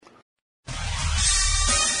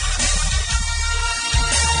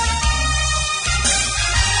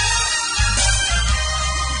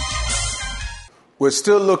We're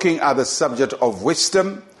still looking at the subject of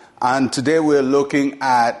wisdom, and today we're looking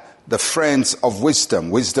at the friends of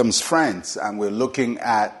wisdom, wisdom's friends, and we're looking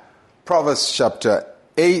at Proverbs chapter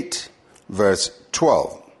 8, verse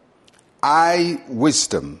 12. I,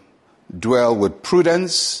 wisdom, dwell with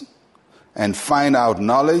prudence and find out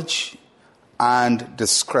knowledge and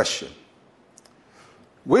discretion.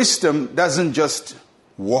 Wisdom doesn't just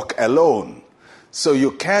walk alone. So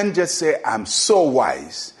you can't just say, I'm so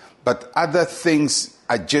wise, but other things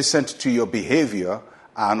adjacent to your behavior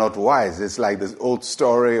are not wise. It's like this old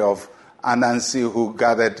story of Anansi who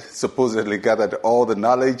supposedly gathered all the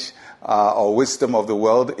knowledge or wisdom of the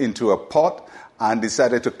world into a pot and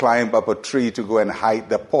decided to climb up a tree to go and hide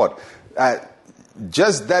the pot.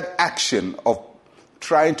 Just that action of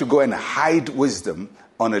trying to go and hide wisdom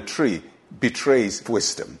on a tree betrays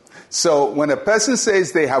wisdom. So when a person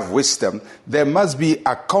says they have wisdom, there must be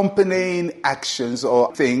accompanying actions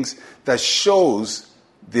or things that shows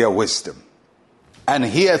their wisdom. And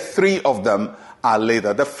here 3 of them are laid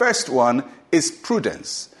out. The first one is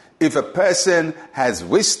prudence. If a person has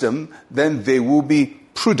wisdom, then they will be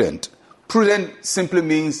prudent. Prudent simply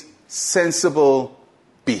means sensible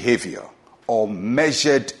behavior or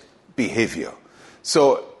measured behavior.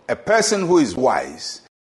 So a person who is wise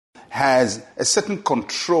has a certain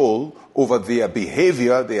control over their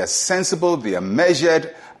behavior. They are sensible, they are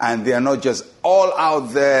measured, and they are not just all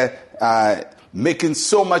out there making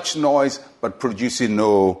so much noise but producing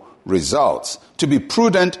no results. To be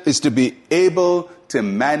prudent is to be able to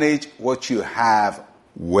manage what you have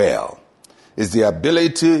well. It's the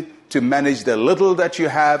ability to manage the little that you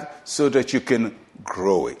have so that you can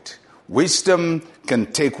grow it. Wisdom can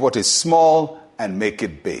take what is small and make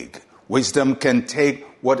it big. Wisdom can take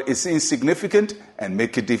what is insignificant and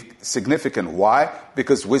make it significant. Why?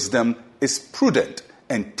 Because wisdom is prudent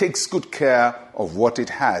and takes good care of what it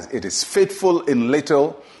has. It is faithful in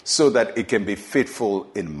little so that it can be faithful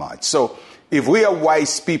in much. So if we are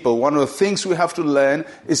wise people, one of the things we have to learn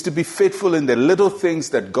is to be faithful in the little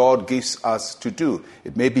things that God gives us to do.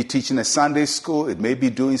 It may be teaching a Sunday school. It may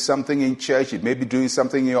be doing something in church. It may be doing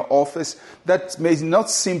something in your office. That may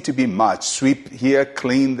not seem to be much. Sweep here,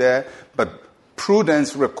 clean there. But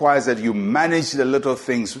prudence requires that you manage the little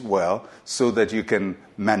things well so that you can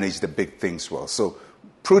manage the big things well. So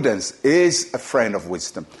prudence is a friend of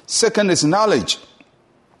wisdom. Second is knowledge.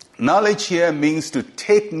 Knowledge here means to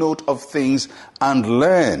take note of things and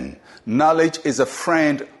learn. Knowledge is a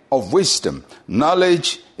friend of wisdom.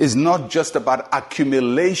 Knowledge is not just about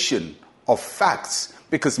accumulation of facts,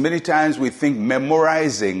 because many times we think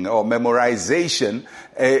memorizing or memorization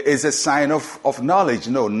is a sign of knowledge.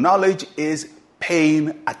 No, knowledge is paying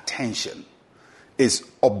attention, is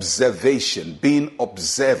observation, being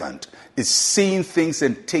observant, is seeing things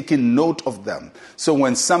and taking note of them. So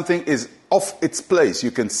when something is off its place, you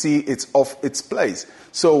can see it's off its place.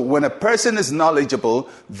 So when a person is knowledgeable,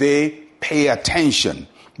 they pay attention,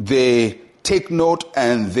 they take note,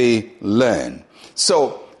 and they learn.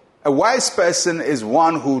 So a wise person is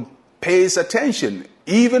one who pays attention.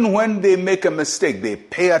 Even when they make a mistake, they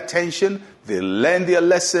pay attention, they learn their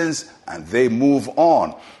lessons, and they move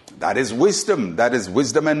on. That is wisdom. That is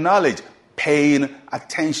wisdom and knowledge. Paying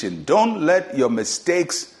attention. Don't let your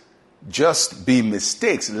mistakes just be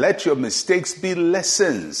mistakes. Let your mistakes be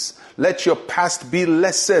lessons. Let your past be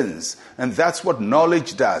lessons. And that's what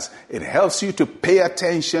knowledge does. It helps you to pay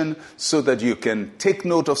attention so that you can take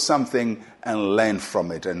note of something and learn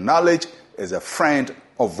from it. And knowledge is a friend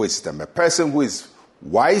of wisdom. A person who is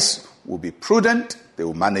wise will be prudent. They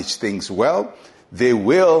will manage things well. They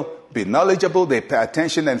will be knowledgeable. They pay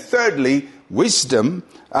attention. And thirdly, wisdom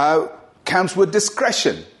comes with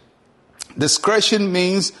discretion. Discretion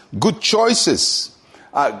means good choices.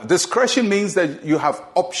 Discretion means that you have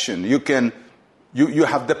option. You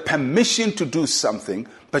have the permission to do something,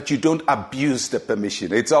 but you don't abuse the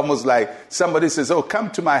permission. It's almost like somebody says, oh,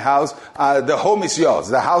 come to my house. The home is yours.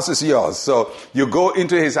 The house is yours. So you go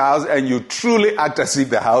into his house and you truly act as if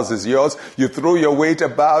the house is yours. You throw your weight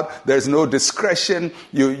about. There's no discretion.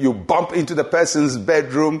 You bump into the person's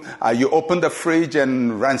bedroom. You open the fridge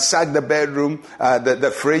and ransack the bedroom,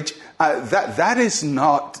 the fridge. That is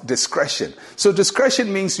not discretion. So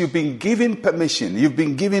discretion means you've been given permission. You've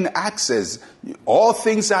been given access. All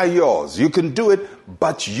things are yours. You can do it,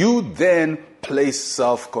 but you then place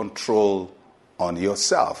self-control on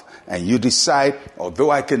yourself. And you decide,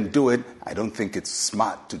 although I can do it, I don't think it's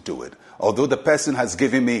smart to do it. Although the person has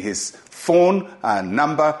given me his phone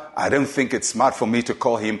number, I don't think it's smart for me to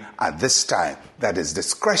call him at this time. That is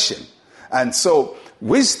discretion. And so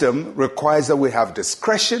wisdom requires that we have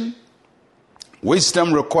discretion.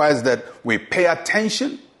 Wisdom requires that we pay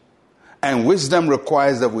attention, And wisdom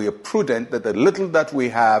requires that we are prudent, that the little that we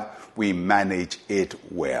have, we manage it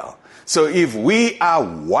well. So if we are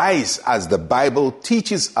wise, as the Bible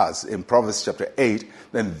teaches us in Proverbs chapter 8,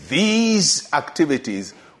 then these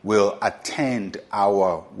activities will attend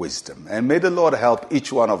our wisdom. And may the Lord help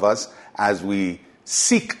each one of us as we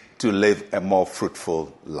seek to live a more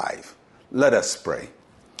fruitful life. Let us pray.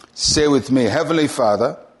 Say with me, Heavenly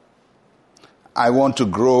Father, I want to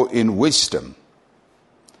grow in wisdom.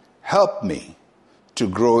 Help me to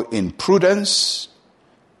grow in prudence,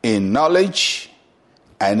 in knowledge,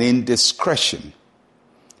 and in discretion.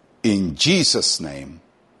 In Jesus' name,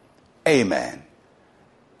 amen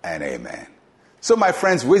and amen. So my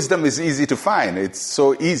friends, wisdom is easy to find. It's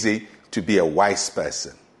so easy to be a wise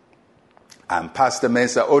person. I'm Pastor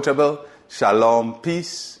Mensa Otabil. Shalom,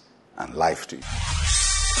 peace, and life to you.